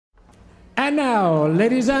And now,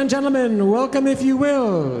 ladies and gentlemen, welcome, if you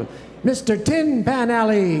will, Mr. Tin Pan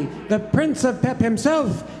Alley, the Prince of Pep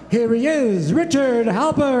himself. Here he is, Richard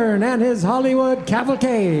Halpern and his Hollywood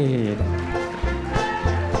Cavalcade.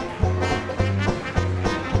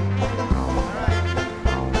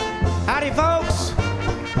 Howdy, folks.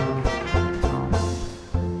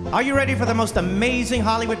 Are you ready for the most amazing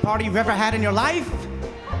Hollywood party you've ever had in your life?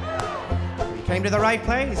 You came to the right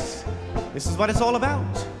place. This is what it's all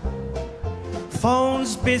about.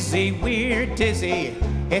 Phone's busy, we're dizzy,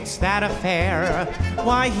 it's that affair.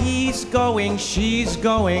 Why, he's going, she's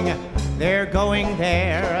going, they're going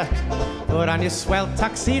there. Put on your swell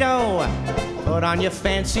tuxedo, put on your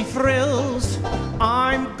fancy frills.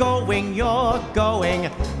 I'm going, you're going,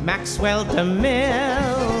 Maxwell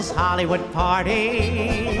Demille's Hollywood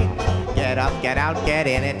party. Get up, get out, get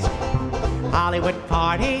in it. Hollywood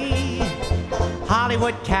party,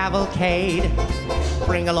 Hollywood cavalcade.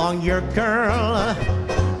 Bring along your girl,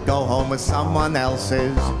 go home with someone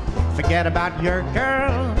else's. Forget about your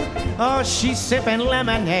girl, oh, she's sipping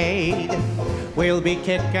lemonade. We'll be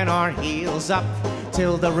kicking our heels up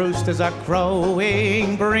till the roosters are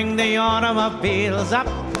crowing. Bring the automobiles up,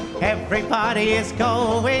 everybody is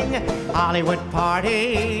going. Hollywood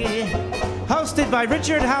party, hosted by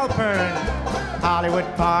Richard Halpern.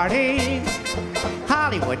 Hollywood party,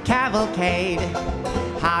 Hollywood cavalcade.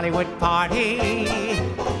 Hollywood party,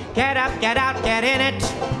 get up, get out, get in it.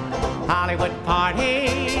 Hollywood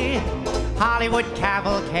party, Hollywood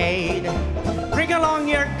cavalcade. Bring along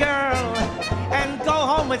your girl and go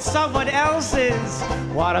home with someone else's.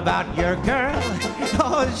 What about your girl?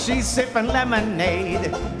 Oh, she's sipping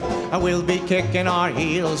lemonade. We'll be kicking our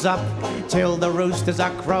heels up till the roosters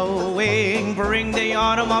are crowing. Bring the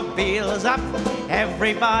automobiles up,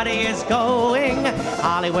 everybody is going.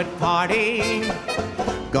 Hollywood party,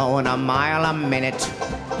 going a mile a minute.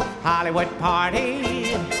 Hollywood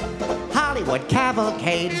party, Hollywood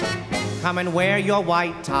cavalcade. Come and wear your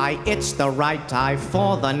white tie, it's the right tie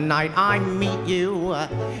for the night. I meet you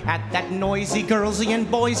at that noisy, girlsy and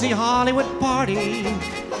boysy Hollywood party.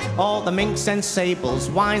 All the minks and sables,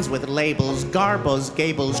 wines with labels, garbos,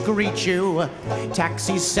 gables greet you.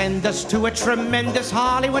 Taxis send us to a tremendous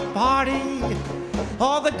Hollywood party.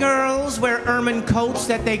 All the girls wear ermine coats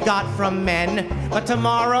that they got from men, but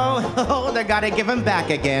tomorrow, oh, they gotta give them back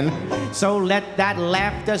again. So let that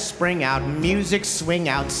laughter spring out, music swing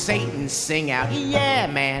out, Satan sing out, yeah,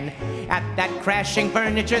 man, at that crashing,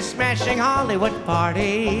 furniture smashing Hollywood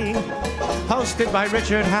party, hosted by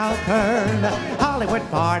Richard Halpern. Hollywood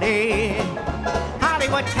party,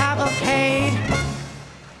 Hollywood cavalcade.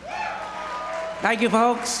 Thank you,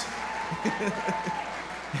 folks.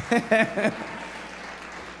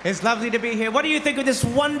 It's lovely to be here. What do you think of this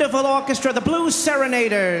wonderful orchestra, the Blue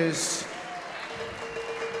Serenaders?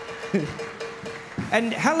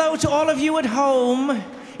 And hello to all of you at home.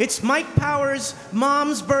 It's Mike Power's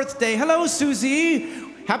mom's birthday. Hello, Susie.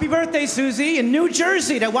 Happy birthday, Susie, in New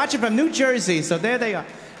Jersey. They're watching from New Jersey, so there they are.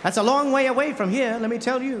 That's a long way away from here, let me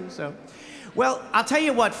tell you. So, well, I'll tell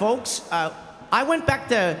you what, folks. I went back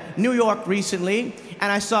to New York recently,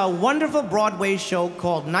 and I saw a wonderful Broadway show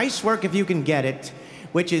called Nice Work If You Can Get It,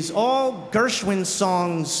 which is all Gershwin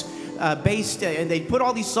songs based, and they put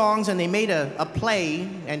all these songs and they made a play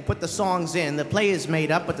and put the songs in. The play is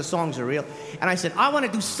made up, but the songs are real. And I said, I want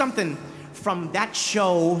to do something from that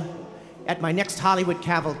show at my next Hollywood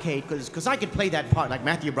cavalcade, because I could play that part, like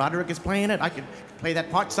Matthew Broderick is playing it. I could play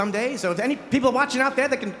that part someday. So if any people watching out there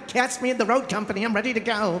that can cast me in the road company, I'm ready to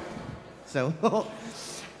go. So,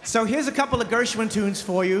 so here's a couple of Gershwin tunes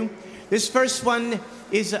for you. This first one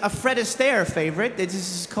is a Fred Astaire favorite. This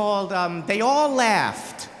is called They All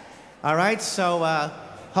Laughed. All right, so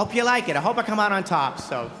hope you like it. I hope I come out on top,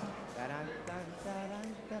 so.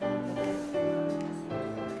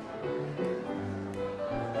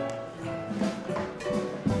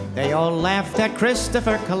 They all laughed at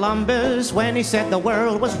Christopher Columbus when he said the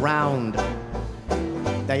world was round.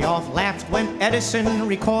 They all laughed when Edison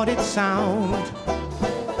recorded sound.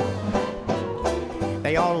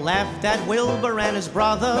 They all laughed at Wilbur and his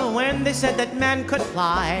brother when they said that man could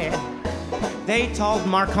fly. They told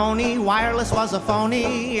Marconi wireless was a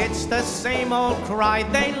phony. It's the same old cry.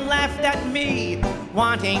 They laughed at me,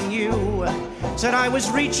 wanting you. Said I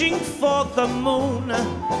was reaching for the moon,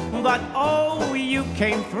 but oh, you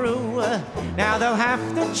came through. Now they'll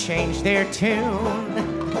have to change their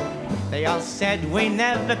tune. They all said we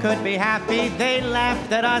never could be happy. They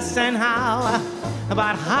laughed at us and how.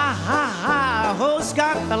 But ha ha ha, who's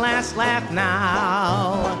got the last laugh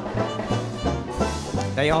now?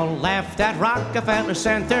 They all laughed at Rockefeller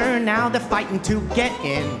Center, now they're fighting to get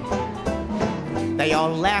in. They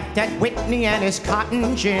all laughed at Whitney and his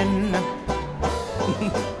cotton gin.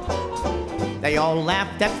 They all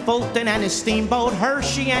laughed at Fulton and his steamboat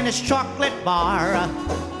Hershey and his chocolate bar.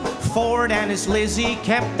 Ford and his Lizzie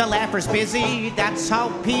kept the laughers busy. That's how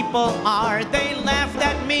people are. They laughed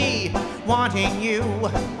at me, wanting you.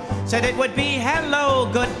 Said it would be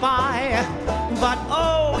hello, goodbye. But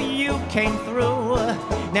oh, you came through.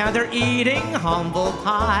 Now they're eating humble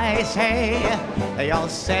pies. Hey, they all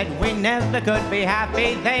said we never could be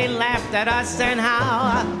happy. They laughed at us and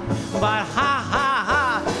how. But ha ha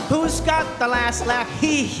ha, who's got the last laugh?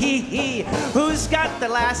 He he he. Who's got the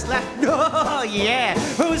last laugh? Oh yeah,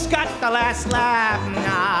 who's got the last laugh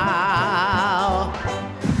now?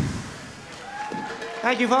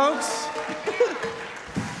 Thank you, folks.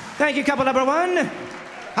 Thank you, couple number one.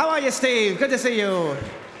 How are you, Steve? Good to see you.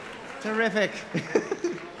 Terrific.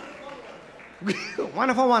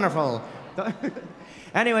 Wonderful, wonderful.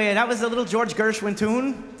 Anyway, that was the little George Gershwin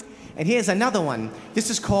tune. And here's another one.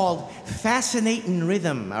 This is called Fascinating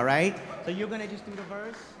Rhythm, all right? So you're going to just do the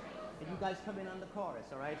verse, and you guys come in on the chorus,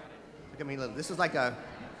 all right? Look at me, little. This is like a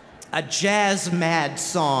jazz mad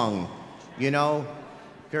song, you know?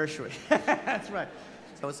 Gershwin. That's right.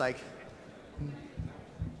 So it's like...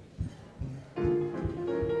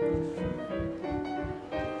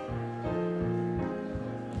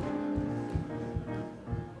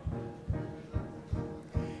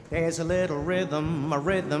 There's a little rhythm, a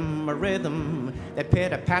rhythm, a rhythm that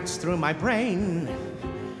pitter-pats through my brain.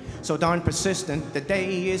 So darn persistent, the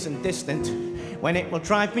day isn't distant when it will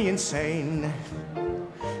drive me insane.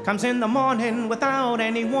 Comes in the morning without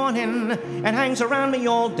any warning and hangs around me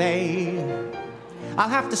all day. I'll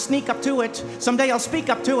have to sneak up to it, someday I'll speak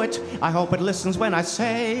up to it. I hope it listens when I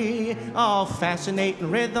say, oh,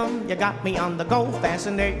 fascinating rhythm, you got me on the go.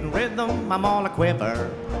 Fascinating rhythm, I'm all a quiver.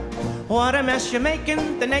 What a mess you're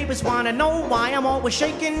making, the neighbors want to know why I'm always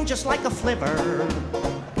shaking just like a flivver.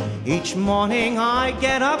 Each morning I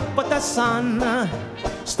get up with the sun,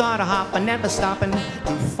 start a hopping, never stopping,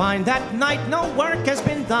 to find that night no work has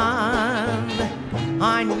been done.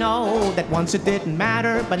 I know that once it didn't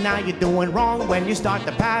matter, but now you're doing wrong when you start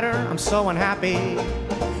to patter. I'm so unhappy.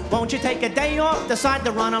 Won't you take a day off, decide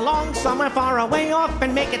to run along somewhere far away off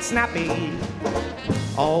and make it snappy?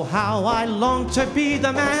 Oh, how I long to be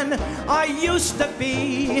the man I used to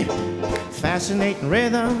be. Fascinating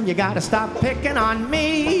rhythm, you gotta stop picking on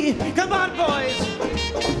me. Come on, boys.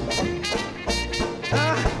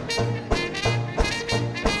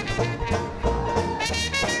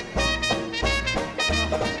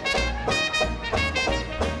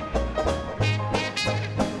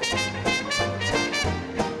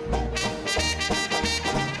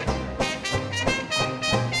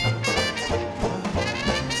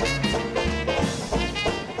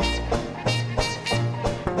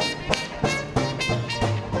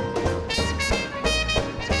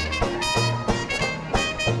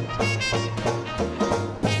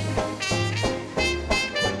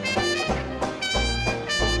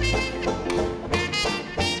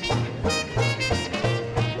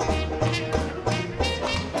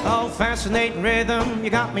 Fascinating rhythm, you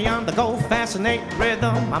got me on the go. Fascinating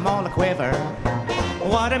rhythm, I'm all a quiver.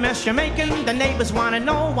 What a mess you're making, the neighbors want to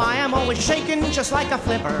know why I'm always shaking just like a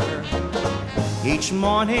flipper. Each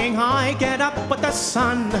morning I get up with the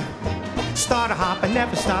sun, start a hopping,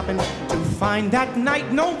 never stopping, to find that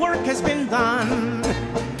night no work has been done.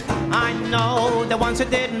 I know that once it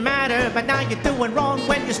didn't matter, but now you're doing wrong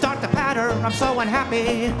when you start to patter. I'm so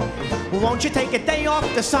unhappy. Won't you take a day off,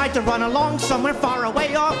 decide to run along somewhere far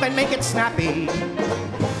away off and make it snappy?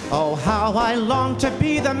 Oh, how I long to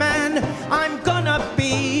be the man I'm gonna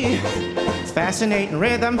be. Fascinating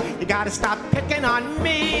rhythm, you gotta stop picking on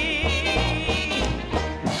me.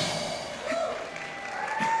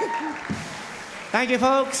 Thank you,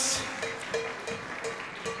 folks.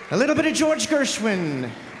 A little bit of George Gershwin.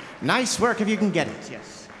 Nice work if you can get it,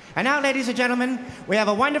 yes. And now, ladies and gentlemen, we have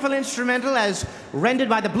a wonderful instrumental as rendered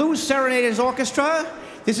by the Blues Serenaders Orchestra.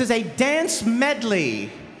 This is a dance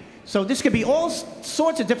medley. So this could be all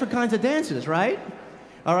sorts of different kinds of dances, right?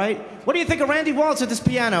 All right. What do you think of Randy Waltz at this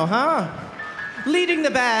piano, huh? Leading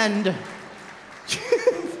the band.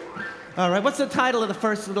 All right, what's the title of the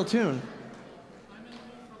first little tune?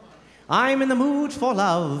 I'm in the mood for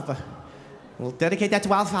love. We'll dedicate that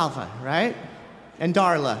to Alfalfa, right? And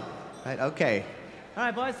Darla. Right, okay. All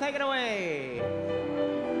right, boys, take it away.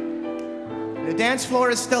 The dance floor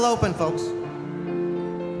is still open, folks.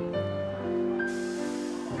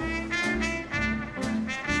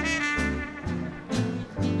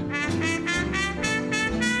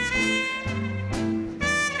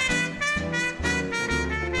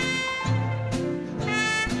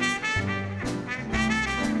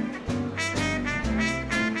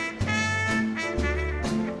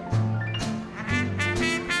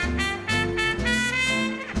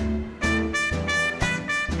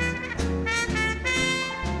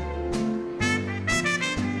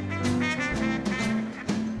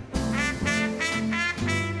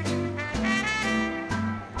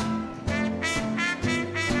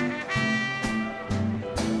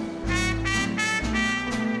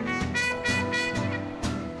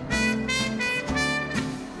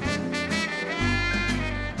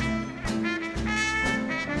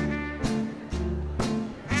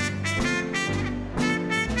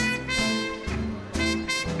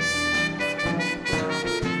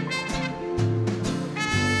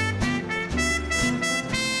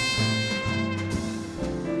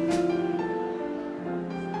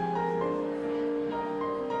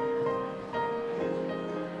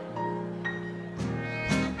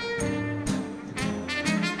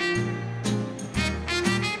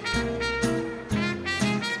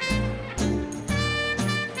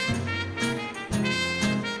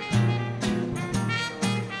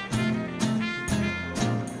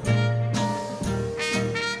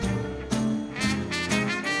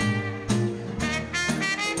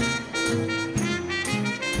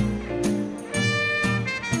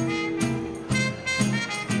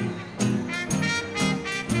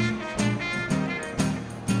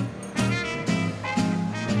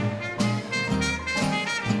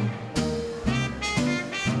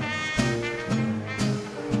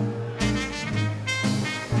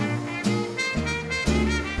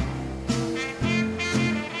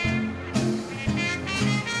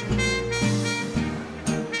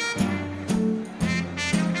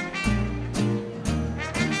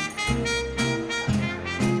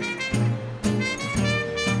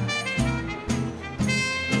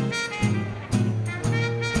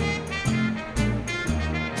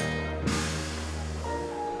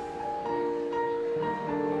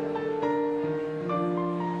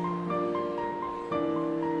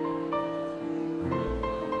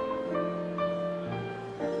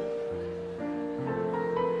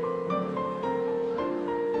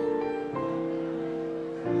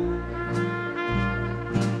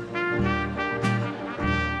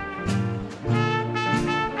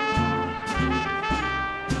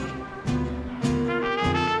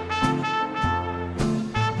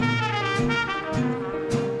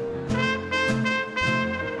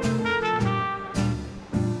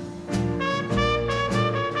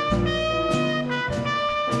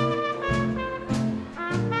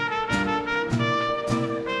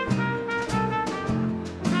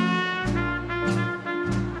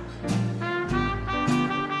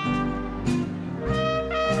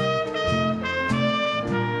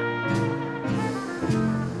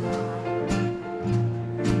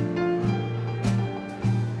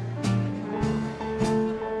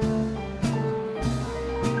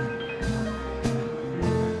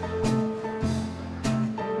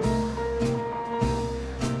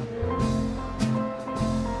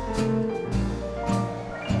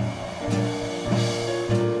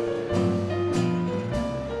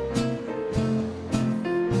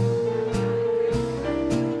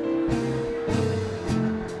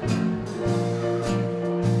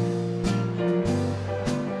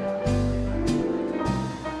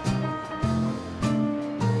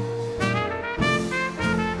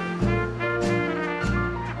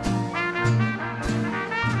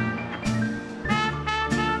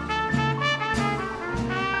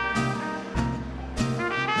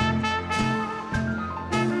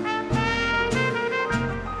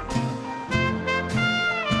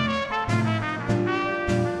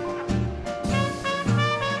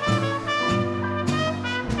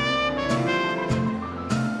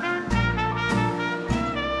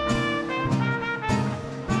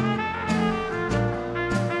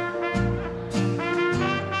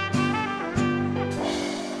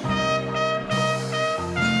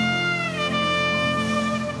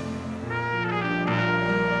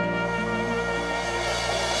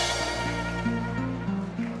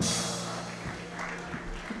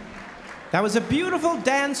 That was a beautiful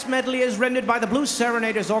dance medley as rendered by the Blue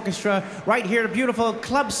Serenaders Orchestra right here at beautiful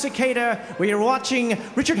Club Cicada, where you're watching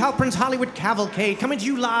Richard Halpern'S Hollywood Cavalcade coming to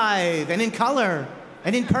you live and in color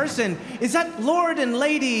and in person. Is that Lord and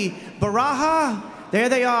Lady Baraha? There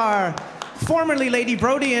they are. Formerly Lady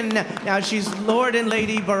Brody, and now she's Lord and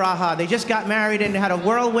Lady Baraha. They just got married and had a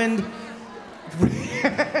whirlwind.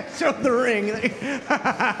 Show the ring.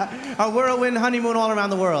 A whirlwind honeymoon all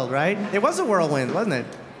around the world, right? It was a whirlwind, wasn't it?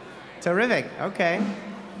 Terrific. Okay.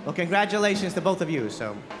 Well, congratulations to both of you.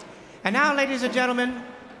 And now, ladies and gentlemen,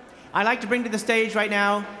 I'd like to bring to the stage right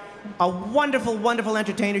now a wonderful, wonderful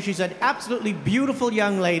entertainer. She's an absolutely beautiful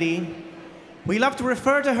young lady. We love to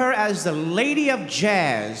refer to her as the Lady of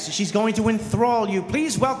Jazz. She's going to enthrall you.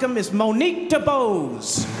 Please welcome Miss Monique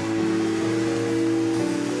DeBose.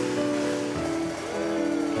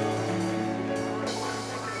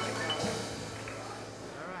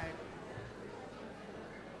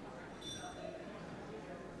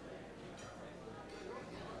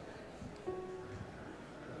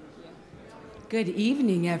 Good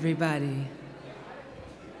evening, everybody.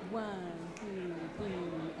 1, 2,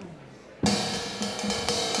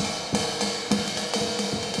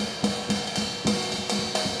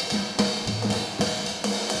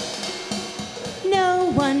 3.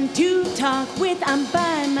 No one to talk with, I'm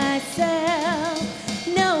by myself.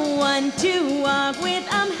 No one to walk with,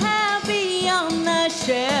 I'm happy on the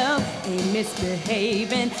shelf. Ain't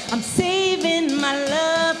misbehaving, I'm saving my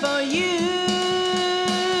love for you.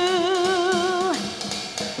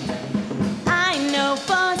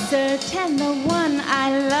 Certain the one I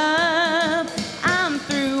love, I'm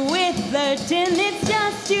through with flirting. It's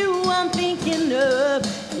just you I'm thinking of.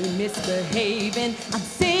 Ain't misbehaving, I'm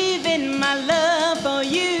saving my love for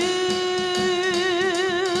you.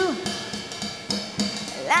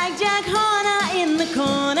 Like Jack Horner in the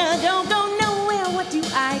corner, don't go nowhere, what do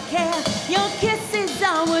I care? Your kisses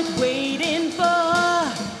are worth waiting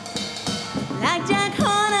for. Like Jack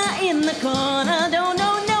Horner in the corner, don't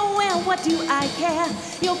go nowhere, what do I care?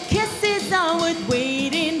 Your kisses are worth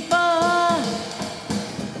waiting for.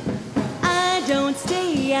 I don't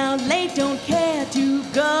stay out late, don't care to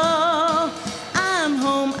go. I'm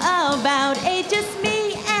home about 8, just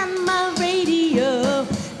me and my radio.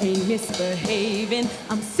 Ain't misbehaving,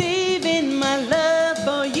 I'm saving my love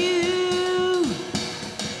for you.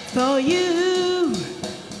 For you,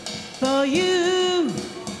 for you,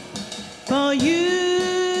 for you.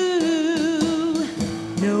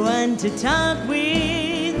 No one to talk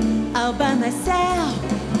with, all by myself.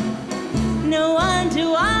 No one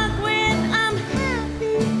to walk with, I'm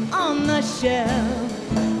happy on the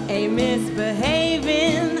shelf. Ain't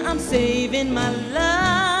misbehaving, I'm saving my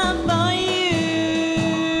love for you.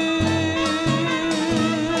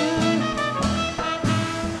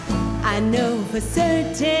 I know for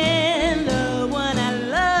certain the one I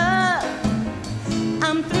love,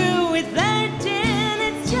 I'm through with flirting,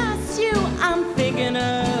 it's just you I'm thinking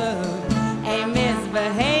of. Ain't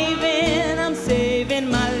misbehaving, I'm saving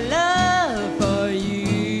my love for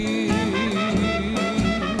you.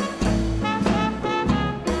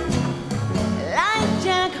 Like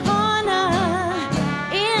Jack Horner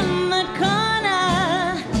in the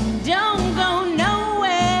corner, don't go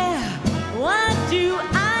nowhere, what do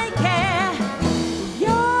I care?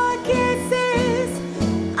 Your kisses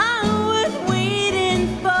are worth waiting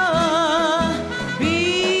for.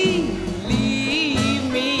 Believe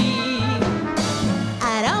me,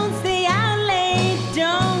 I don't stay out late,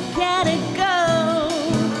 don't care to go.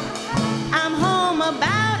 I'm home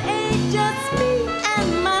about 8, just me and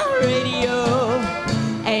my radio.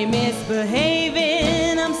 Ain't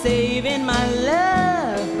misbehaving, I'm saving my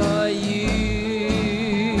love for you.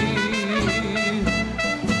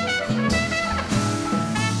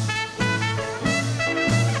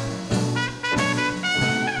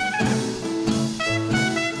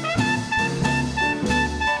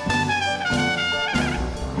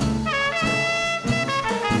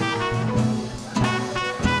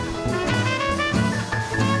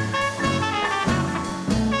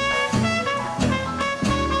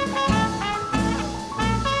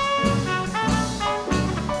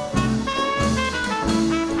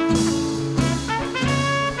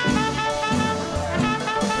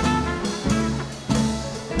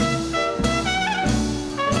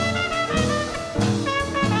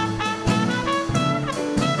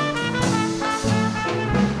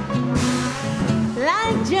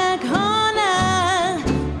 Like Jack Horner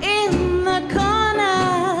in the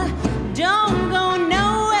corner, don't go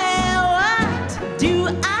nowhere, what do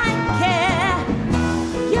I care?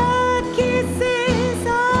 Your kisses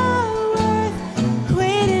are worth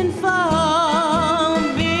waiting for.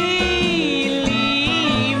 Believe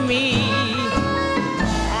me,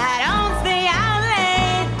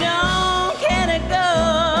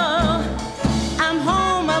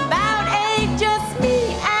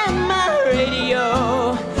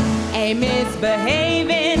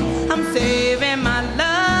 misbehaving. I'm saving my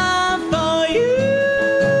love for you.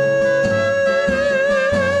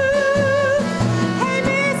 Hey,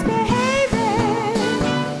 misbehaving.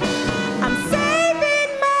 I'm saving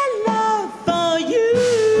my love for you.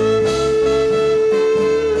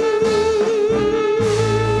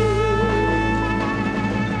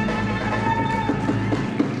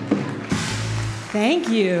 Thank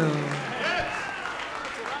you.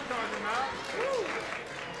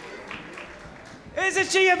 Isn't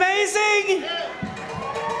she amazing?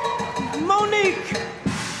 Monique,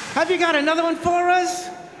 have you got another one for us?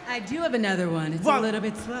 I do have another one. It's Well- a little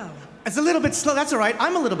bit slow. It's a little bit slow. That's all right.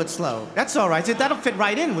 I'm a little bit slow. That's all right. That'll fit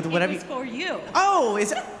right in with whatever. It was for you. Oh,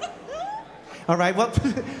 is it? All right. Well,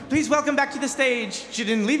 please welcome back to the stage. She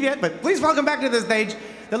didn't leave yet, but please welcome back to the stage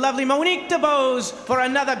the lovely Monique DeBose for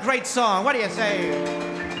another great song. What do you say?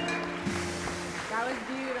 That was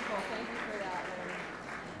beautiful. Thank you for that.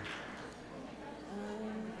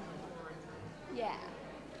 Yeah.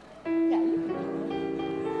 Yeah, you can.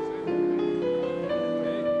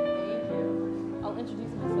 Thank you. I'll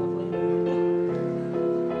introduce myself later.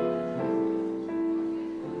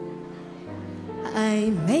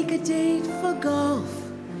 I make a date for golf.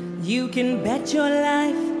 You can bet your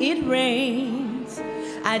life it rains.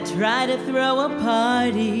 I try to throw a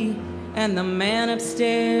party, and the man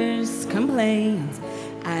upstairs complains.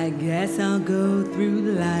 I guess I'll go through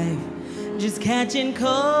life just catching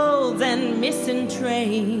colds and missing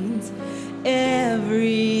trains.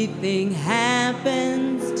 Everything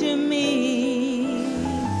happens to me.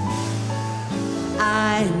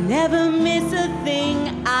 I never miss a thing.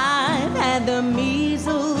 I've had the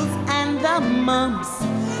measles and the mumps,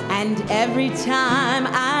 and every time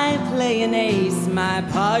I play an ace, my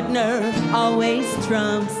partner always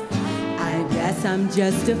trumps. I guess I'm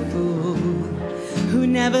just a fool who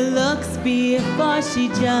never looks before she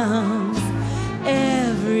jumps.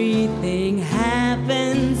 Everything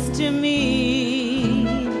happens to me.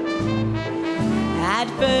 At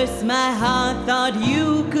first my heart thought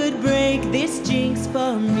you could break this jinx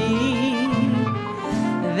for me,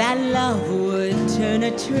 that love would turn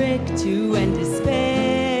a trick to end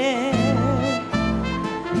despair.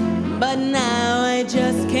 But now I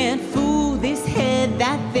just can't fool this head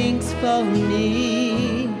that thinks for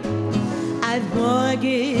me. I've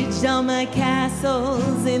mortgaged all my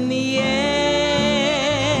castles in the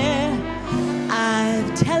air.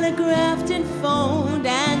 I've telegraphed and phoned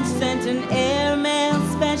and sent an airmail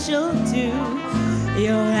special too.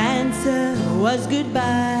 Your answer was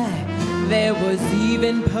goodbye. There was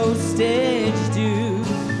even postage due.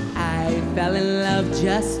 I fell in love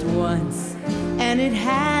just once, and it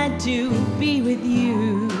had to be with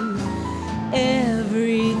you.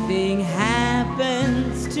 Everything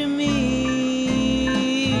happens to me.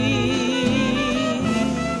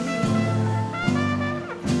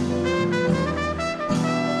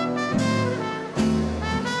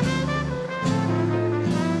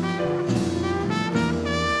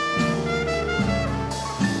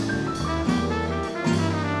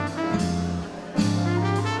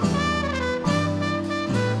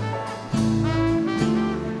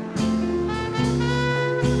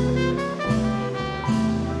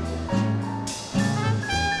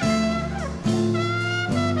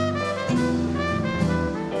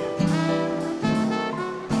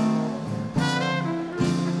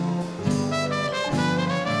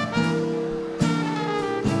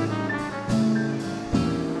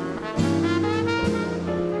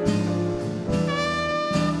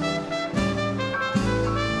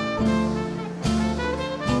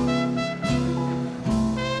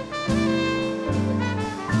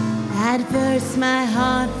 At first my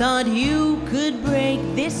heart thought you could break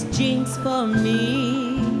this jinx for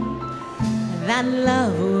me, that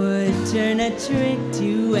love would turn a trick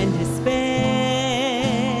to end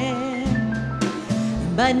despair.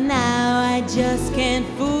 But now I just can't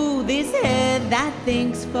fool this head that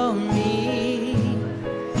thinks for me.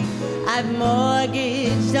 I've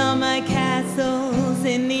mortgaged all my castles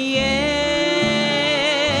in the air.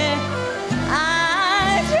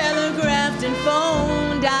 I telegraphed and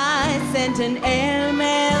phoned, I sent an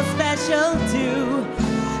airmail special too.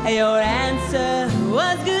 Your answer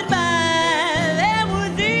was goodbye. There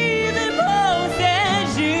was even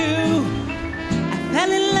postage due. I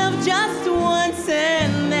fell in love just once,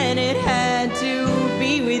 and then it had to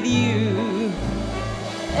be with you.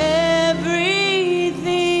 Everything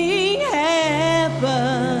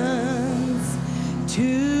happens to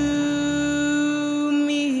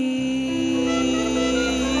me.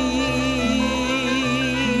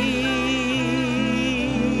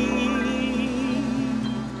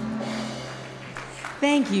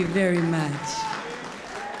 Thank you very much.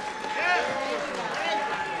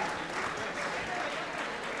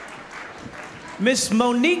 Miss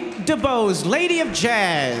Monique DeBose, Lady of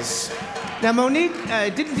Jazz. Now, Monique,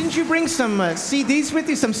 didn't you bring some CDs with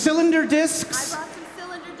you? Some cylinder discs? I brought some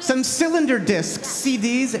cylinder discs. Some cylinder discs,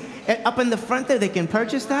 CDs. Up in the front there, they can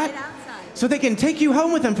purchase that? Right outside. So they can take you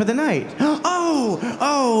home with them for the night.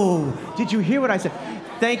 Oh, did you hear what I said?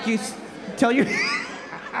 Thank you. Tell you.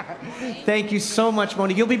 Thank you so much,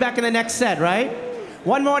 Monique. You'll be back in the next set, right?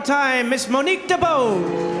 One more time, Miss Monique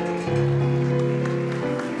DeBose.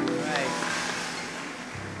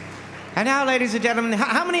 And now, ladies and gentlemen,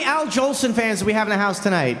 how many Al Jolson fans do we have in the house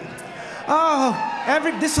tonight? Oh,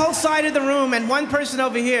 this whole side of the room and one person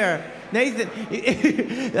over here. Nathan,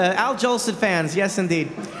 Al Jolson fans, yes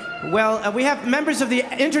indeed. Well, we have members of the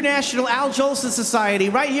International Al Jolson Society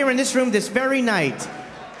right here in this room this very night.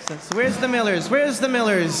 So where's the Millers? Where's the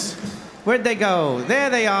Millers? Where'd they go? There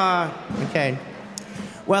they are. Okay.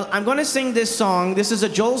 Well, I'm going to sing this song. This is a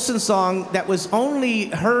Jolson song that was only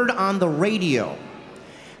heard on the radio.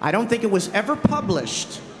 I don't think it was ever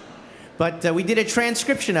published, but we did a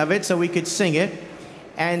transcription of it so we could sing it.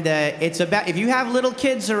 And it's about, if you have little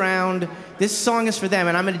kids around, this song is for them.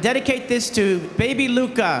 And I'm going to dedicate this to baby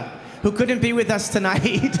Luca, who couldn't be with us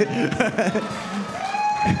tonight.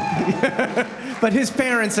 But his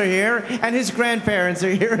parents are here, and his grandparents are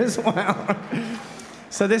here as well.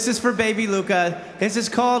 So this is for baby Luca. This is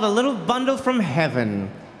called A Little Bundle from Heaven.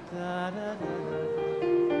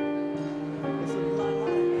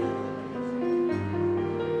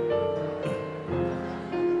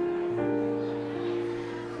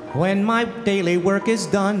 When my daily work is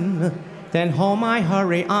done, then home I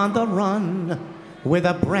hurry on the run with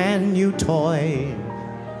a brand new toy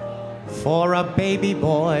for a baby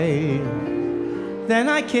boy. Then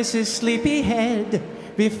I kiss his sleepy head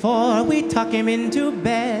before we tuck him into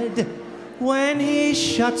bed. When he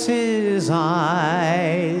shuts his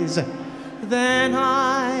eyes, then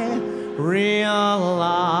I realize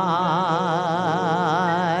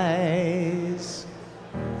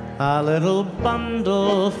a little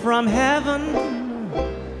bundle from heaven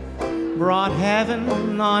brought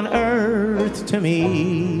heaven on earth to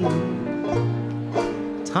me.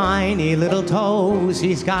 Tiny little toes,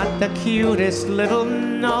 he's got the cutest little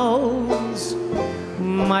nose.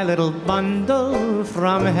 My little bundle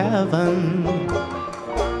from heaven.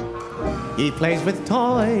 He plays with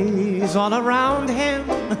toys all around him,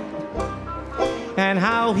 and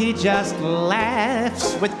how he just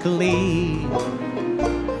laughs with glee.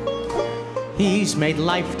 He's made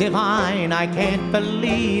life divine, I can't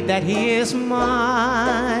believe that he is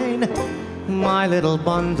mine. My little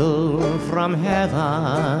bundle from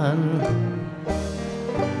heaven.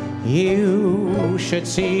 You should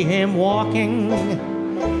see him walking.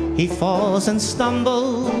 He falls and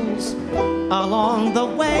stumbles along the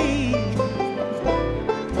way.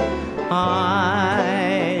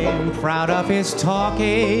 I'm proud of his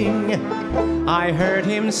talking. I heard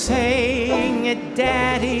him saying,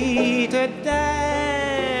 Daddy, today.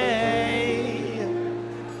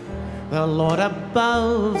 The Lord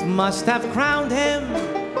above must have crowned him.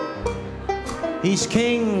 He's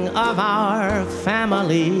king of our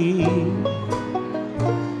family.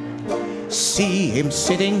 See him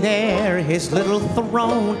sitting there, his little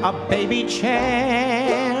throne, a baby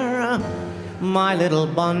chair. My little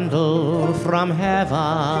bundle from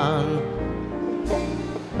heaven.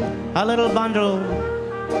 A little bundle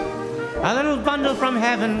from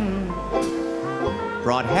heaven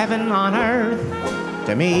brought heaven on earth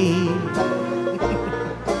to me.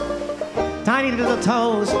 Tiny little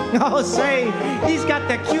toes, oh say, he's got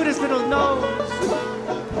the cutest little nose.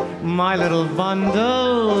 My little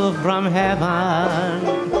bundle from heaven.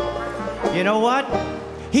 You know what?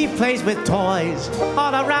 He plays with toys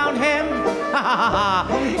all around him.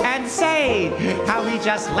 And say, how he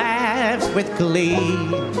just laughs with glee.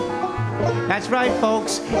 That's right,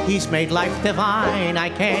 folks, he's made life divine. I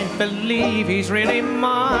can't believe he's really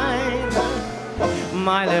mine.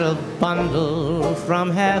 My little bundle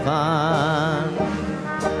from heaven.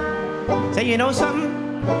 Say, you know something?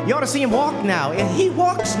 You ought to see him walk now. He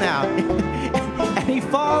walks now. And he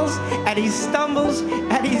falls, and he stumbles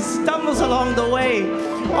along the way.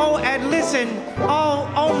 Oh, and listen,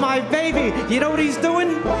 oh, my baby, you know what he's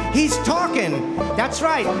doing? He's talking. That's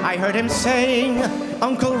right, I heard him saying,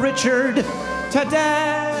 Uncle Richard,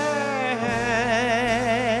 today.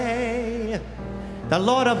 The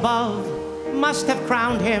Lord above must have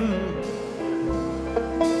crowned him.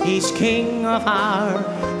 He's king of our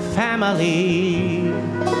family.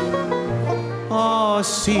 Oh,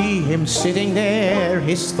 see him sitting there,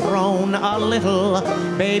 his throne, a little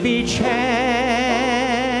baby chair.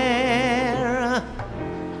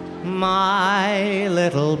 My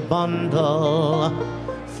little bundle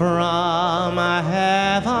from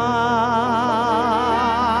heaven.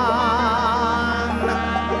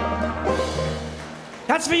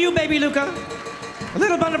 That's for you, baby Luca. A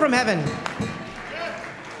little bundle from heaven.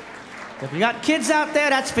 If you got kids out there,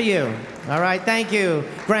 that's for you. All right, thank you,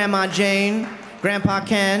 Grandma Jane, Grandpa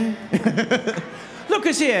Ken. Look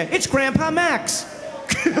who's here. It's Grandpa Max.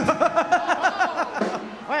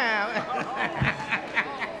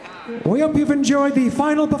 We hope you've enjoyed the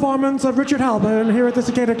final performance of Richard Halpern here at the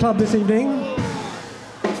Cicada Club this evening,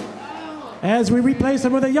 as we replace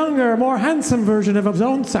him with a younger, more handsome version of his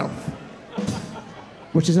own self,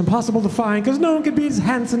 which is impossible to find because no one could be as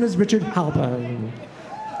handsome as Richard Halpern.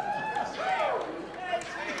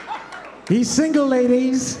 He's single,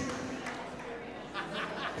 ladies.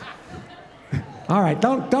 All right,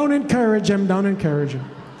 don't encourage him, don't encourage him.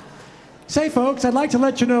 Say, folks, I'd like to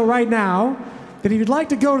let you know right now that if you'd like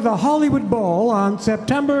to go to the Hollywood Bowl on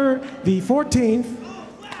September the 14th,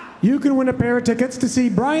 you can win a pair of tickets to see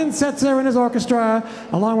Brian Setzer and his orchestra,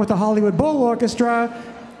 along with the Hollywood Bowl Orchestra,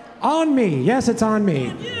 on me. Yes, it's on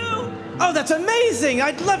me. Oh, that's amazing.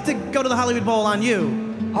 I'd love to go to the Hollywood Bowl on you.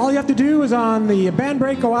 All you have to do is on the band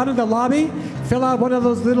break, go out into the lobby, fill out one of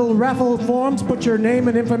those little raffle forms, put your name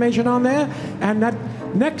and information on there, and that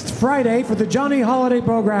next Friday for the Johnny Holiday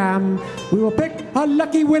program, we will pick a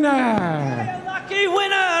lucky winner. A lucky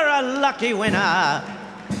winner, a lucky winner.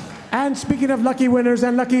 And speaking of lucky winners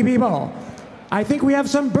and lucky people, I think we have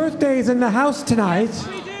some birthdays in the house tonight. Yes,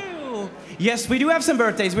 we do. Yes, we do have some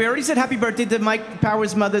birthdays. We already said happy birthday to Mike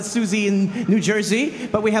Power's mother, Susie, in New Jersey.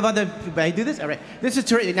 But we have other. I do this. All right. This is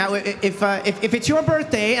terrific. Now, if it's your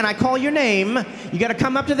birthday and I call your name, you got to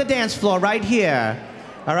come up to the dance floor right here.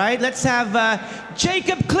 All right. Let's have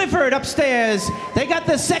Jacob Clifford upstairs. They got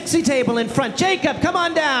the sexy table in front. Jacob, come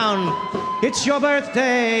on down. It's your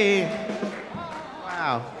birthday.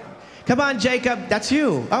 Wow. Come on, Jacob. That's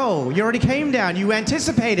you. Oh, you already came down. You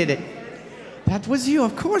anticipated it. That was you.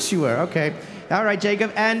 Of course you were. Okay. All right,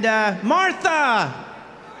 Jacob. And Martha.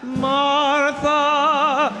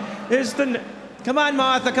 Martha is the... Come on,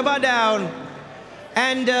 Martha. Come on down.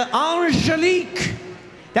 And Angelique.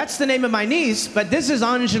 That's the name of my niece, but this is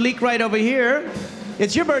Angelique right over here.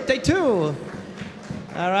 It's your birthday, too.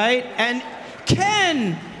 All right. And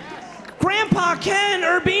Ken. Grandpa Ken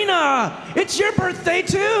Urbina, it's your birthday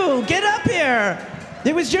too. Get up here.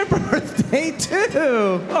 It was your birthday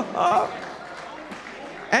too.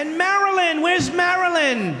 And Marilyn, where's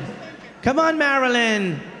Marilyn? Come on,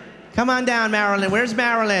 Marilyn. Come on down, Marilyn. Where's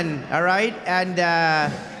Marilyn? All right. And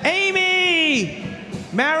Amy.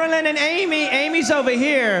 Marilyn and Amy. Amy's over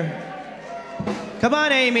here. Come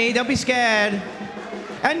on, Amy. Don't be scared.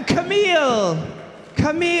 And Camille.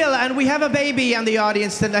 Camille, and we have a baby on the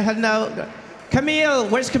audience tonight. No, Camille,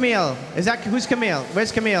 where's Camille? Is that, who's Camille?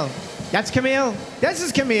 Where's Camille? That's Camille? This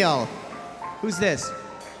is Camille. Who's this?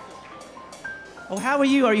 Oh, how are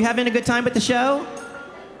you? Are you having a good time with the show?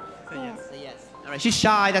 Say yes. Say yes. All right, she's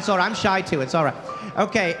shy, that's all right. I'm shy too, it's all right.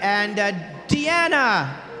 Okay, and Deanna.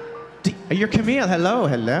 You're Camille, hello,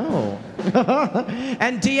 hello.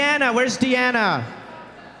 And Deanna, where's Deanna?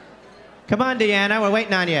 Come on, Deanna, we're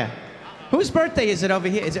waiting on you. Whose birthday is it over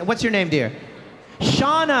here? Is it, what's your name, dear?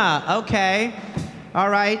 Shauna. Okay. All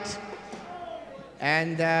right.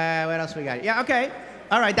 And what else we got? Yeah, okay.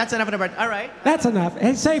 All right, that's enough of the birthday. All right. That's enough.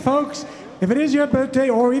 Hey, say, folks, if it is your birthday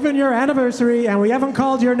or even your anniversary and we haven't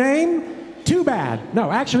called your name, too bad. No,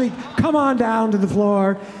 actually, come on down to the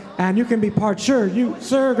floor and you can be part. Sure, you,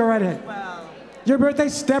 sir, go right ahead. Well, your birthday,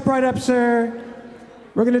 step right up, sir.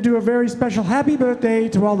 We're going to do a very special happy birthday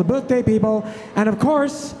to all the birthday people. And of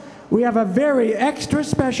course, we have a very extra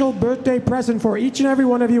special birthday present for each and every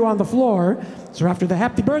one of you on the floor. So after the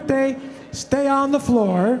happy birthday, stay on the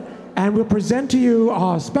floor, and we'll present to you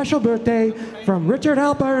our special birthday from Richard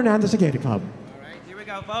Halpern and the Cicada Club. all right, here we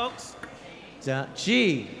go, folks.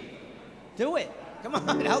 G. Do it. Come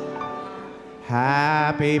on, help.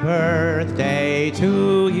 Happy birthday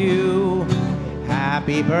to you.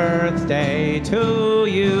 Happy birthday to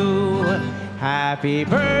you. Happy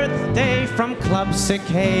birthday from Club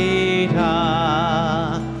Cicada.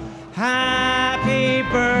 Happy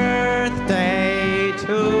birthday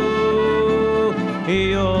to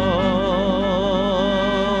you.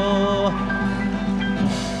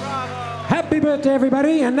 Bravo. Happy birthday,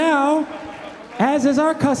 everybody. And now, as is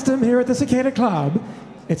our custom here at the Cicada Club,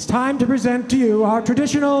 it's time to present to you our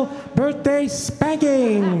traditional birthday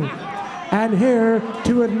spanking. And here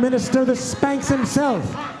to administer the spanks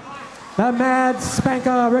himself, the mad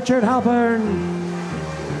spanker, Richard Halpern.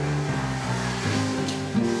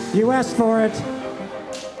 You asked for it.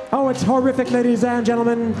 Oh, it's horrific, ladies and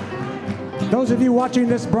gentlemen. Those of you watching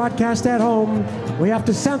this broadcast at home, we have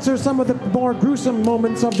to censor some of the more gruesome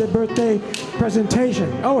moments of the birthday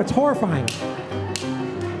presentation. Oh, it's horrifying.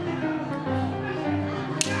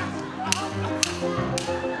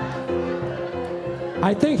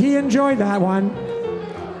 I think he enjoyed that one.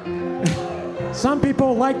 Some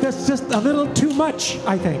people like this just a little too much,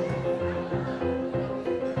 I think.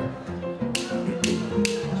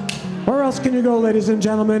 Where else can you go, ladies and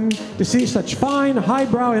gentlemen, to see such fine,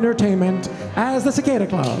 highbrow entertainment as the Cicada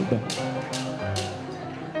Club?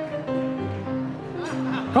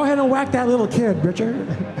 Go ahead and whack that little kid, Richard.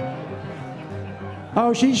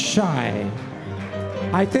 Oh, she's shy.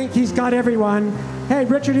 I think he's got everyone. Hey,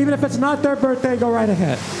 Richard, even if it's not their birthday, go right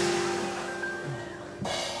ahead.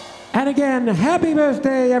 And again, happy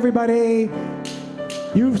birthday, everybody.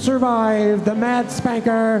 You've survived the mad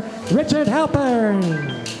spanker, Richard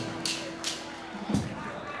Halpern.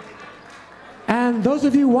 And those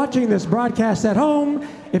of you watching this broadcast at home,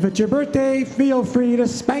 if it's your birthday, feel free to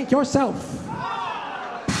spank yourself.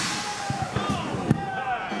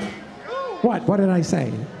 What? What did I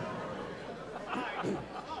say?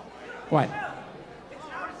 What?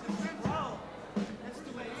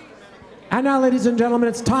 And now, ladies and gentlemen,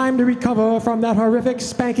 it's time to recover from that horrific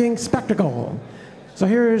spanking spectacle. So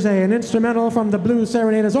here's an instrumental from the Blue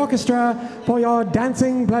Serenaders Orchestra for your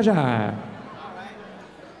dancing pleasure.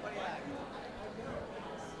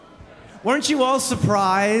 Weren't you all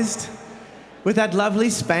surprised with that lovely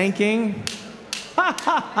spanking?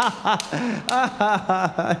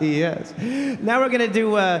 Yes. Now we're going to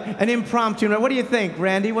do an impromptu. What do you think,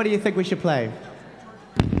 Randy? What do you think we should play?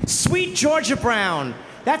 Sweet Georgia Brown.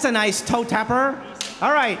 That's a nice toe tapper.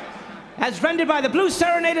 All right. As rendered by the Blue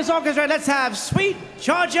Serenaders Orchestra, let's have Sweet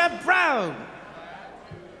Georgia Brown. 1,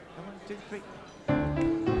 2, 3.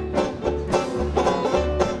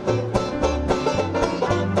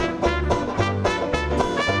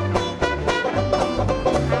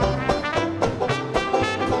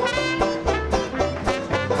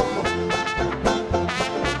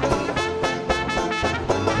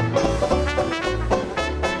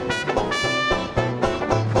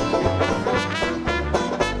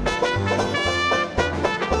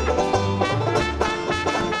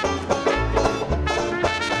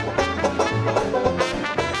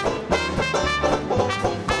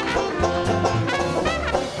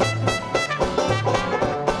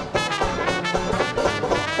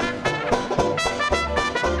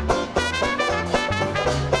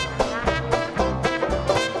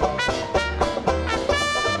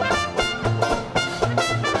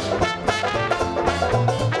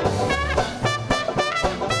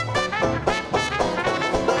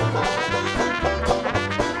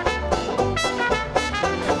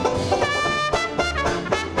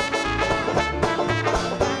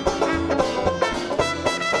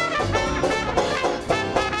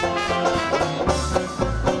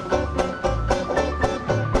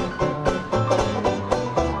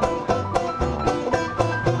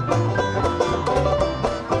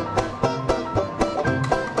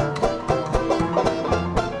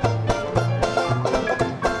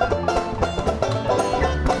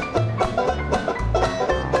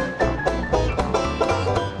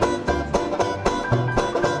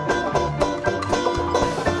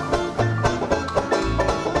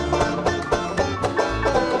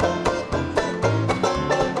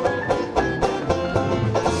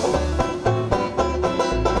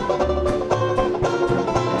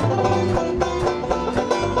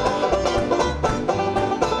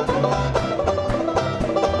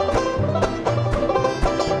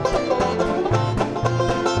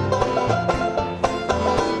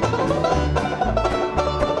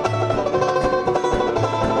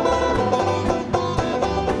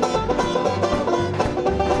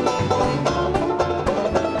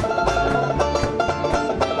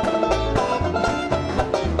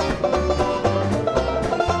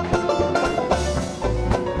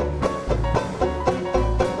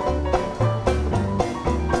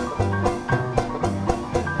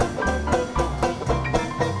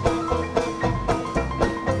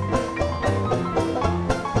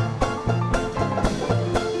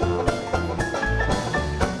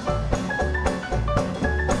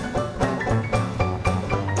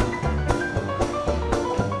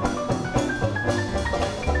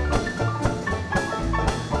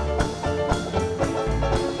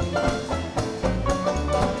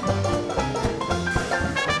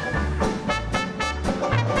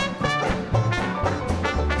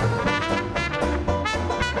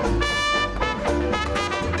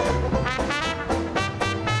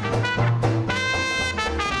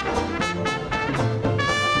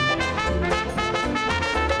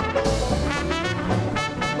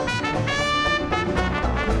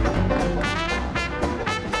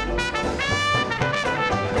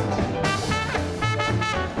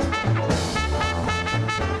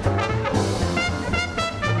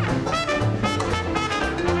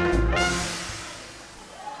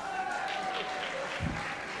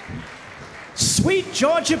 Sweet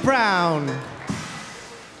Georgia Brown.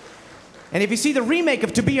 And if you see the remake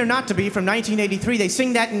of To Be or Not to Be from 1983, they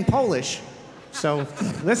sing that in Polish. So,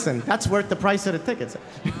 listen, that's worth the price of the tickets.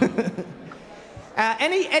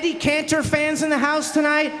 Any Eddie Cantor fans in the house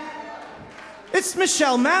tonight? It's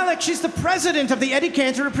Michelle Malik. She's the president of the Eddie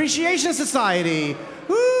Cantor Appreciation Society.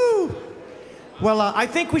 Woo! Well, I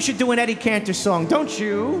think we should do an Eddie Cantor song, don't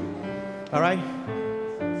you? All right?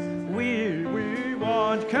 We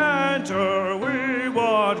want Cantor, we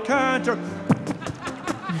want Cantor.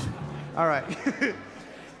 All right.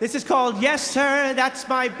 This is called Yes, Sir, That's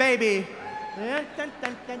My Baby.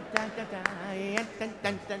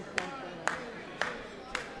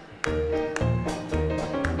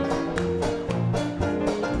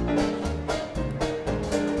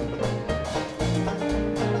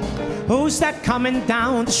 Who's that coming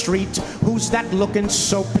down the street? Who's that looking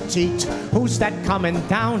so petite? Who's that coming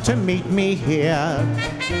down to meet me here?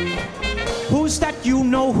 Who's that, you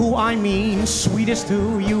know who I mean? Sweetest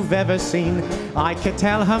who you've ever seen. I could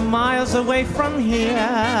tell her miles away from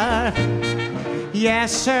here.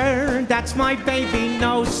 Yes, sir, that's my baby.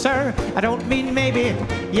 No, sir, I don't mean maybe.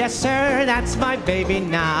 Yes, sir, that's my baby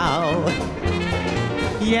now.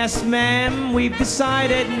 Yes, ma'am, we've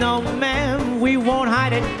decided. No, ma'am, we won't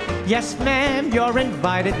hide it. Yes, ma'am, you're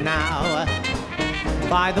invited now.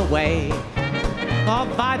 By the way, oh,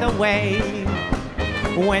 by the way,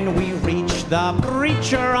 when we reach the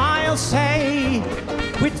preacher, I'll say,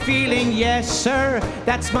 with feeling, yes, sir,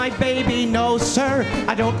 that's my baby. No, sir,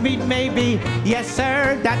 I don't mean maybe. Yes,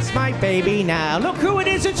 sir, that's my baby now. Look who it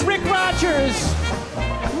is, it's Rick Rogers.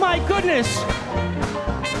 My goodness.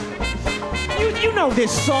 You know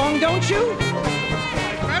this song, don't you?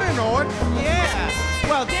 I better know it. Yeah.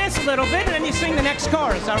 Well, dance a little bit, and then you sing the next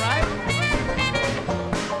chorus, all right?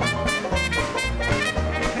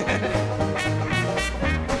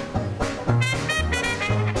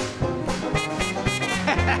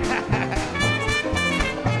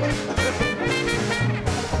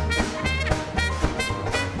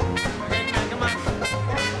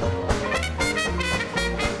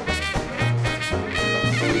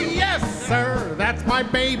 That's my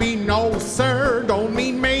baby. No, sir, don't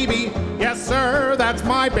mean maybe. Yes, sir, that's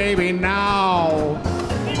my baby now.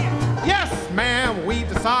 Yes, ma'am, we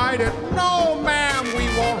decided. No, ma'am, we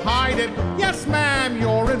won't hide it. Yes, ma'am,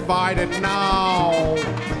 you're invited now.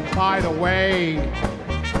 By the way,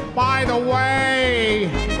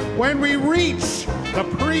 when we reach the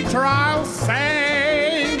preacher, I'll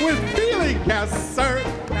say with feeling, yes, sir,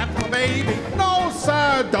 that's my baby. No,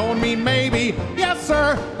 sir, don't mean maybe. Yes,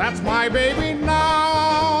 sir, that's my baby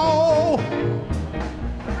now.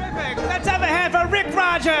 Terrific. Let's have a hand for Rick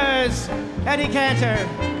Rogers, Eddie Cantor.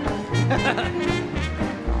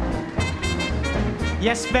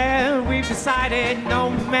 Yes, ma'am, we've decided. No,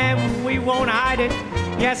 ma'am, we won't hide it.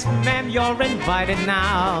 Yes, ma'am, you're invited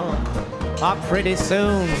now. Pretty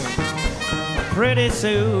soon,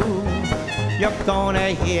 you're gonna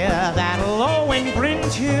hear that Lohengrin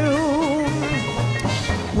tune.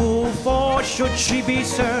 Who for should she be,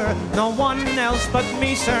 sir? No one else but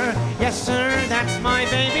me, sir. Yes, sir, that's my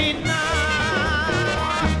baby now.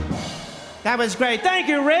 That was great. Thank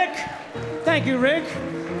you, Rick. Thank you, Rick.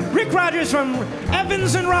 Rick Rogers from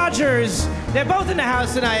Evans and Rogers. They're both in the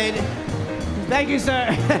house tonight. Thank you,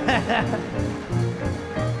 sir.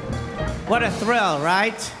 What a thrill,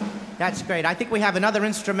 right? That's great. I think we have another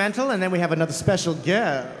instrumental, and then we have another special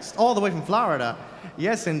guest, all the way from Florida.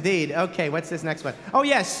 Yes, indeed. Okay, what's this next one? Oh,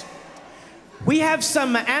 yes. We have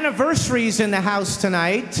some anniversaries in the house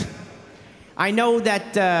tonight. I know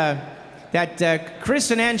that Chris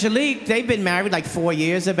and Angelique, they've been married like 4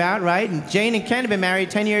 years about, right? And Jane and Ken have been married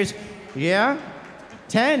 10 years. Yeah?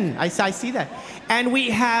 10. I see that. And we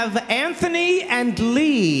have Anthony and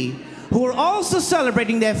Lee, who are also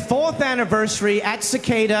celebrating their 4th anniversary at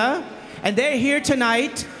Cicada. And they're here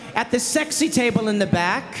tonight at the sexy table in the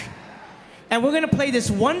back. And we're going to play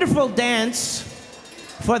this wonderful dance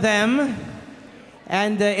for them.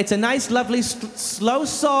 And it's a nice, lovely, slow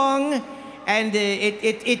song. And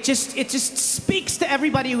it just speaks to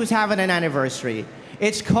everybody who's having an anniversary.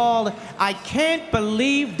 It's called I Can't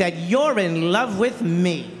Believe That You're in Love With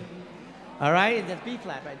Me. All right? That's B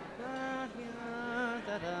flat, right?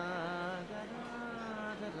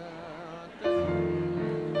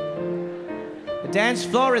 The dance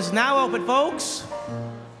floor is now open, folks.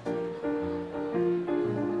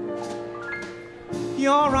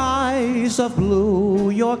 Your eyes of blue,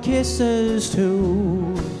 your kisses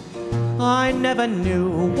too. I never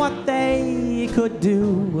knew what they could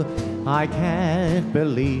do. I can't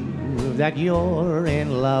believe that you're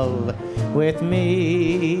in love with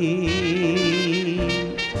me.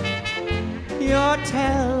 You're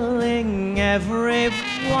telling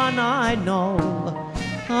everyone I know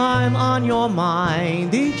I'm on your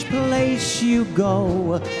mind each place you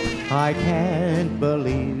go. I can't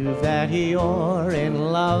believe that you're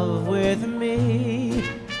in love with me.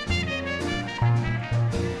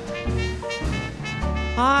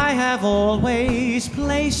 I have always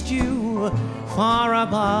placed you far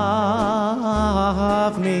above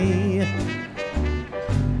me.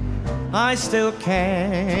 I still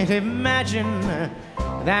can't imagine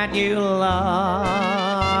that you love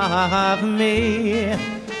me.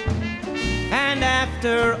 And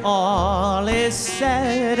after all is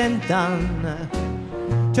said and done,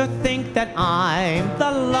 to think that I'm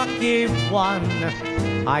the lucky one,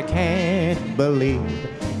 I can't believe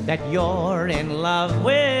that you're in love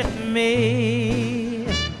with me.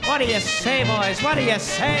 What do you say, boys? What do you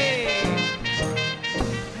say?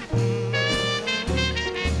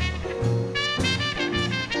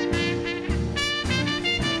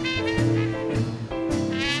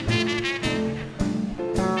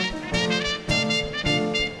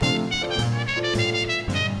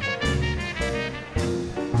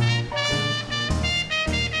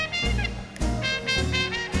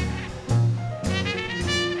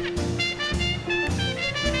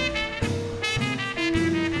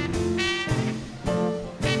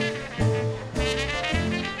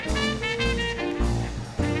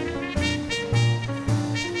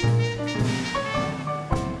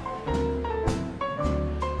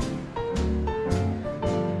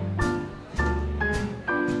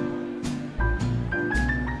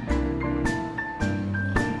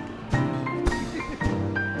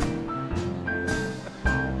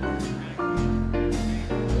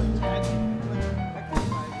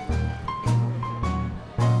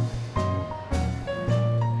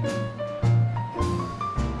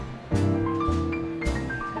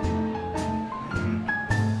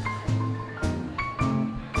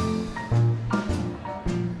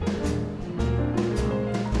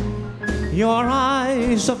 Your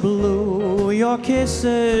eyes are blue, your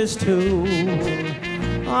kisses too.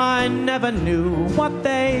 I never knew what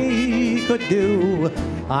they could do.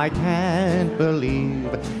 I can't believe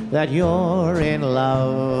that you're in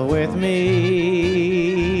love with me.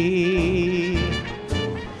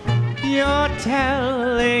 You're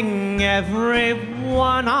telling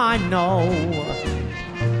everyone I know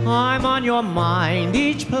I'm on your mind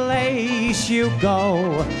each place you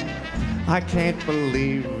go. I can't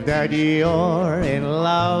believe that you're in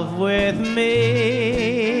love with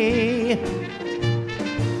me.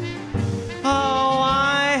 Oh,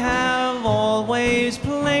 I have always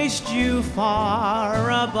placed you far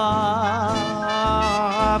above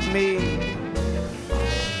me.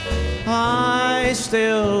 I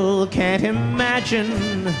still can't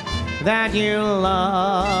imagine that you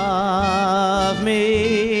love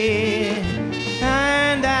me.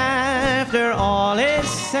 And after all is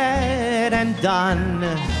said and done,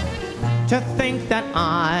 to think that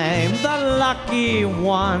I'm the lucky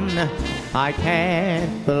one, I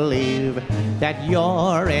can't believe that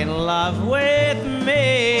you're in love with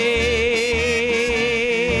me.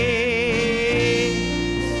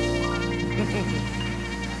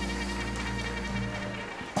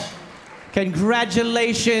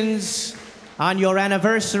 Congratulations on your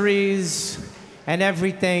anniversaries and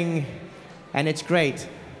everything, and it's great.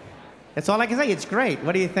 That's all I can say. It's great.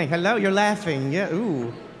 What do you think? Hello, you're laughing. Yeah,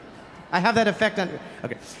 ooh. I have that effect on...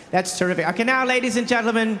 Okay, that's terrific. Okay, now, ladies and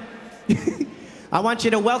gentlemen, I want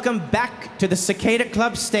you to welcome back to the Cicada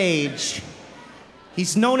Club stage.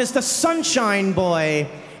 He's known as the Sunshine Boy,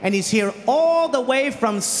 and he's here all the way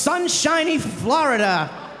from sunshiny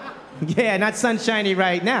Florida. Yeah, not sunshiny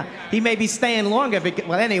right now. He may be staying longer, because,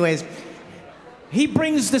 well, anyways, he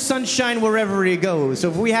brings the sunshine wherever he goes. So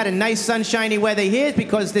if we had a nice sunshiny weather here, it's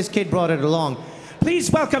because this kid brought it along.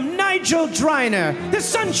 Please welcome Nigel Dreiner, the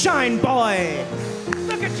Sunshine Boy.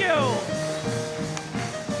 Look at you.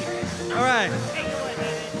 All right.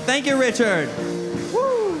 Thank you, Richard.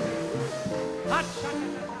 Woo.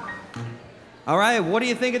 All right, what do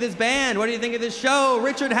you think of this band? What do you think of this show?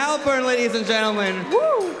 Richard Halpern, ladies and gentlemen.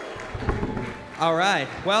 Woo. All right,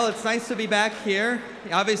 well, it's nice to be back here.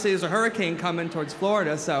 Obviously, there's a hurricane coming towards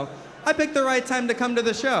Florida, so I picked the right time to come to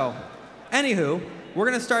the show. Anywho, we're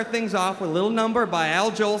gonna start things off with a little number by Al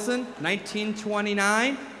Jolson,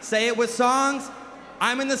 1929. Say it with songs.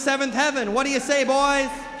 I'm in the seventh heaven. What do you say, boys?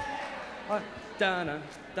 Dun, dun,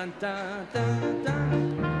 dun, dun,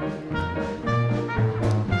 dun.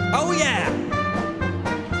 Oh, yeah.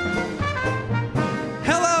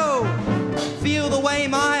 Hello. Feel the way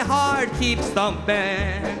my heart keeps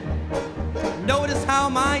thumping. Notice how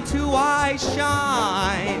my two eyes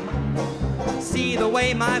shine. See the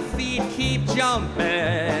way my feet keep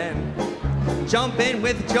jumping, jumping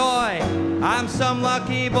with joy. I'm some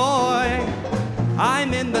lucky boy.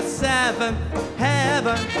 I'm in the seventh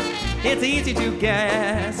heaven. It's easy to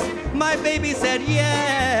guess. My baby said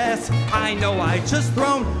yes. I know I just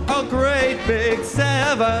thrown a great big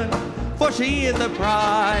 7, for she is the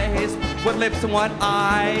prize with lips and what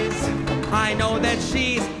eyes. I know that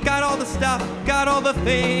she's got all the stuff, got all the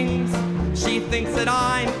things. She thinks that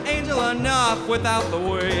I'm angel enough without the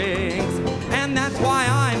wings. And that's why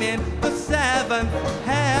I'm in the 7th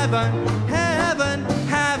heaven, heaven,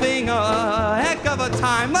 having a heck of a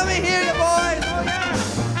time. Let me hear you, boys. Oh, yeah.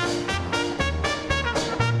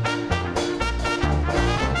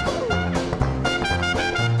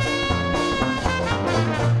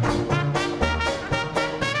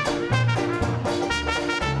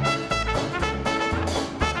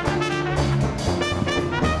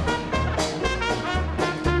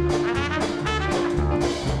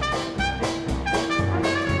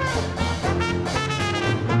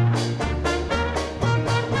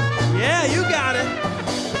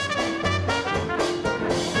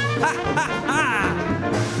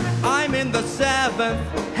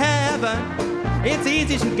 Heaven, it's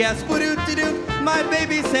easy to guess. My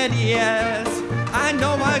baby said yes. I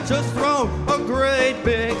know I just thrown a great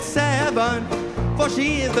big 7, for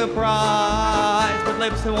she is the prize with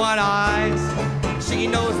lips and white eyes. She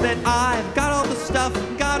knows that I've got all the stuff,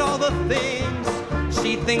 got all the things.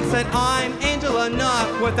 She thinks that I'm angel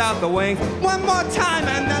enough without the wings. One more time,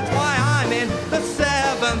 and that's why I'm in the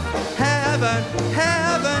 7th heaven,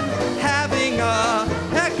 heaven, having a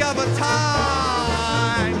heck of a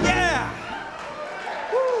time. Yeah!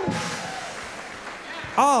 Woo.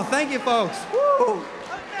 Oh, thank you, folks. Woo.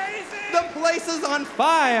 Amazing! The place is on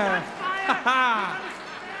fire.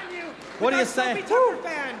 What do you say? Sophie Tucker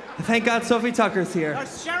fan. Thank God Sophie Tucker's here.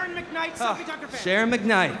 Sharon McKnight, Sophie Tucker fan. Sharon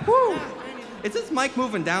McKnight. Woo. Is this mic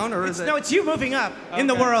moving down, or is it? No, it's you moving up in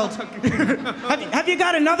the world. have you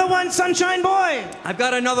got another one, Sunshine Boy? I've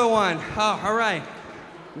got another one. Oh, all right.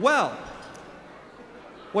 Well,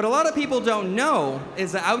 what a lot of people don't know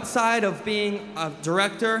is that outside of being a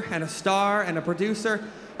director and a star and a producer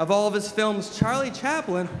of all of his films, Charlie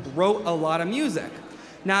Chaplin wrote a lot of music.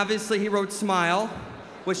 Now, obviously, he wrote Smile,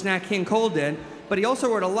 which Nat King Cole did, but he also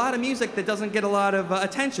wrote a lot of music that doesn't get a lot of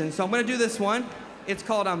attention. So I'm going to do this one. It's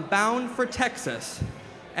called I'm Bound for Texas,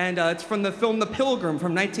 and it's from the film The Pilgrim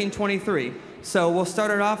from 1923. So we'll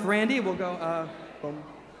start it off, Randy. We'll go, boom,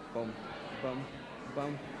 boom, boom,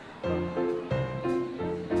 boom, boom.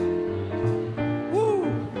 Woo!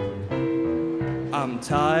 I'm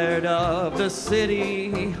tired of the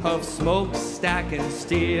city of smokestack and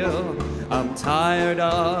steel. I'm tired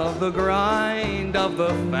of the grind of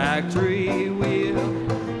the factory wheel.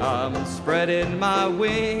 I'm spreading my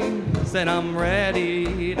wings and I'm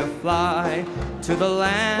ready to fly to the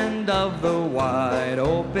land of the wide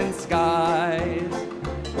open skies.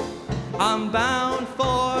 I'm bound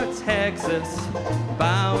for Texas,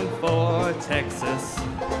 bound for Texas,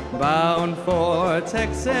 bound for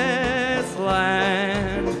Texas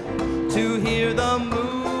land, to hear the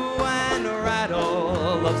moo and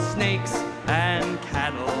rattle of snakes and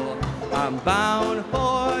cattle. I'm bound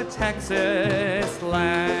for Texas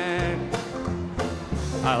land.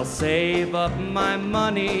 I'll save up my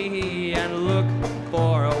money and look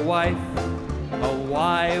for a wife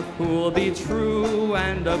who'll be true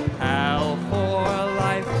and a pal for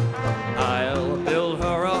life. I'll build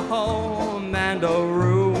her a home and a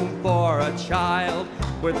room for a child,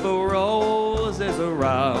 with the roses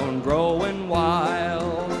around growing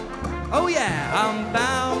wild. Oh yeah, I'm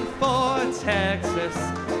bound for Texas,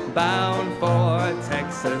 bound for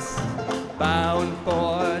Texas, bound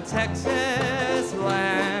for Texas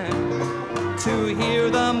land, to hear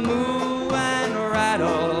the moo and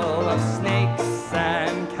rattle of snakes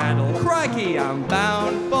and cattle. Crikey, I'm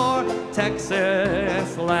bound for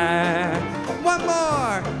Texas land. One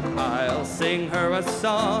more! I'll sing her a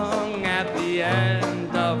song at the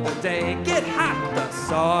end of the day. Get hot! The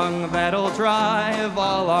song that'll drive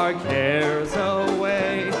all our cares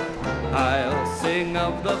away. I'll sing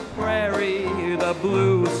of the prairie, the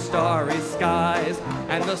blue starry skies,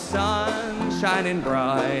 and the sun shining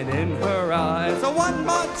bright in her eyes. So one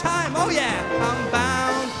more time, oh yeah! I'm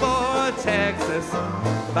bound for Texas,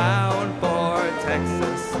 bound for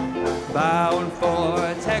Texas, bound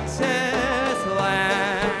for Texas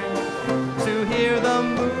land, to hear the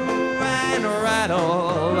moo and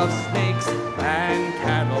rattle of snakes and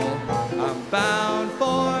cattle. I'm bound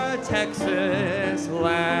for Texas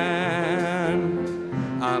land.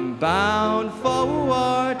 I'm bound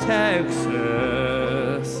for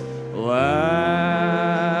Texas land.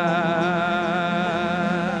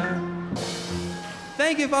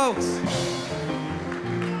 folks.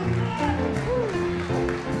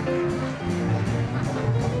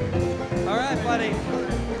 All right, buddy.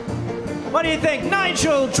 What do you think?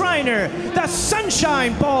 Nigel Dreiner, the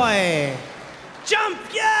Sunshine Boy. Jump,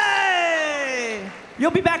 yay!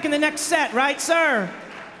 You'll be back in the next set, right, sir?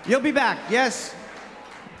 You'll be back, yes?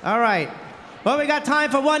 All right. Well, we got time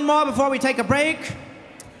for one more before we take a break.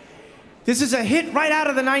 This is a hit right out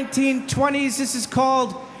of the 1920s. This is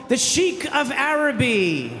called The Sheik of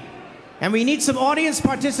Araby. And we need some audience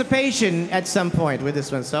participation at some point with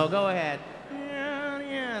this one, so go ahead.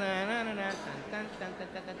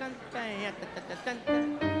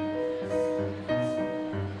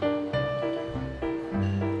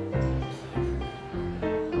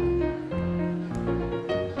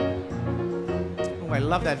 Oh, I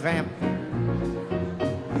love that vamp.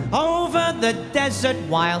 Over the desert,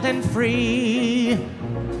 wild and free,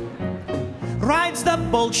 rides the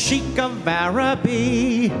bold Sheik of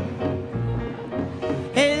Araby.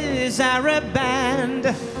 His Arab band,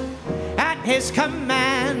 at his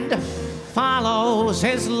command, follows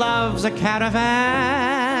his love's a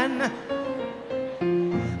caravan.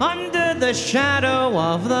 Under the shadow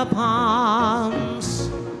of the palms,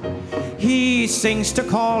 he sings to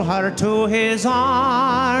call her to his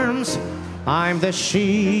arms. I'm the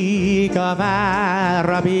Sheik of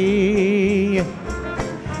Araby.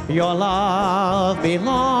 Your love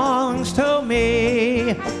belongs to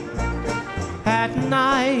me. At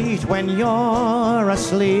night when you're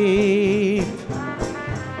asleep,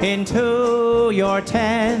 into your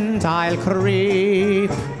tent I'll creep.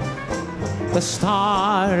 The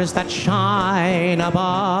stars that shine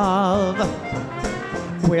above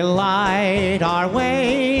will light our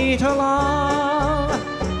way to love.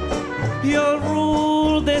 You'll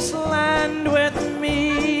rule this land with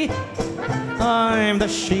me. I'm the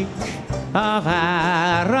Sheik of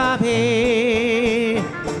Araby.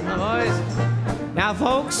 Now, boys. Now,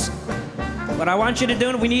 folks, what I want you to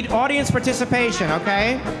do, we need audience participation,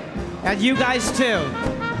 okay? And you guys too.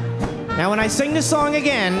 Now, when I sing the song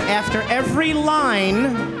again, after every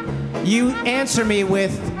line, you answer me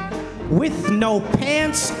with no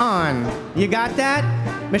pants on. You got that?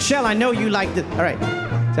 Michelle, I know you liked it. All right.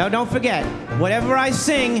 So don't forget, whatever I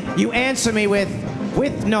sing, you answer me with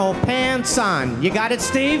no pants on. You got it,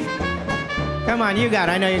 Steve? Come on, you got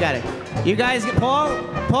it. I know you got it. You guys,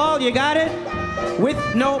 Paul, you got it? With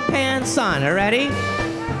no pants on. All ready?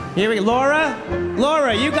 Here we go.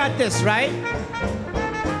 Laura, you got this, right?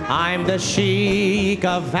 I'm the Sheik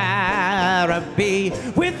of Araby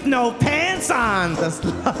with no pants on. This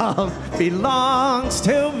love belongs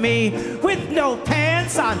to me with no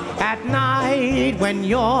pants on. At night when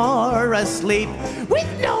you're asleep with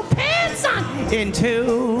no pants on.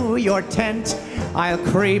 Into your tent I'll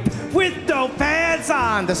creep with no pants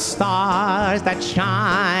on. The stars that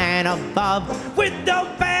shine above with no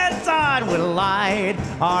pants on will light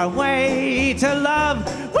our way to love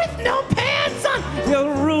with no pants on.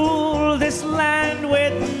 You'll rule this land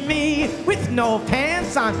with me with no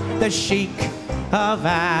pants on. The Sheik of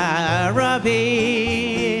Araby.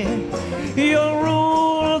 You'll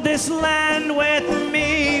rule this land with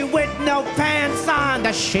me with no pants on.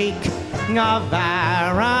 The Sheik of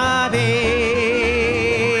Araby.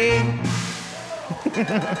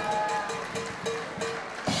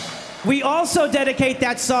 We also dedicate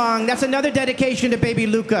that song. That's another dedication to baby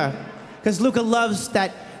Luca, because Luca loves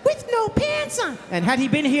that with no pants on. And had he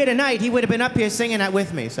been here tonight, he would have been up here singing that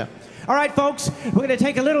with me. So, all right, folks, we're going to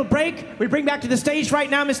take a little break. We bring back to the stage right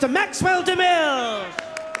now Mr. Maxwell Demille.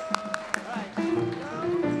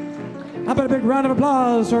 How about a big round of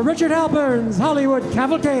applause for Richard Halpern'S Hollywood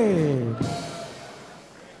Cavalcade?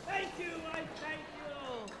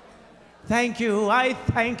 Thank you, I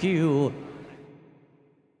thank you.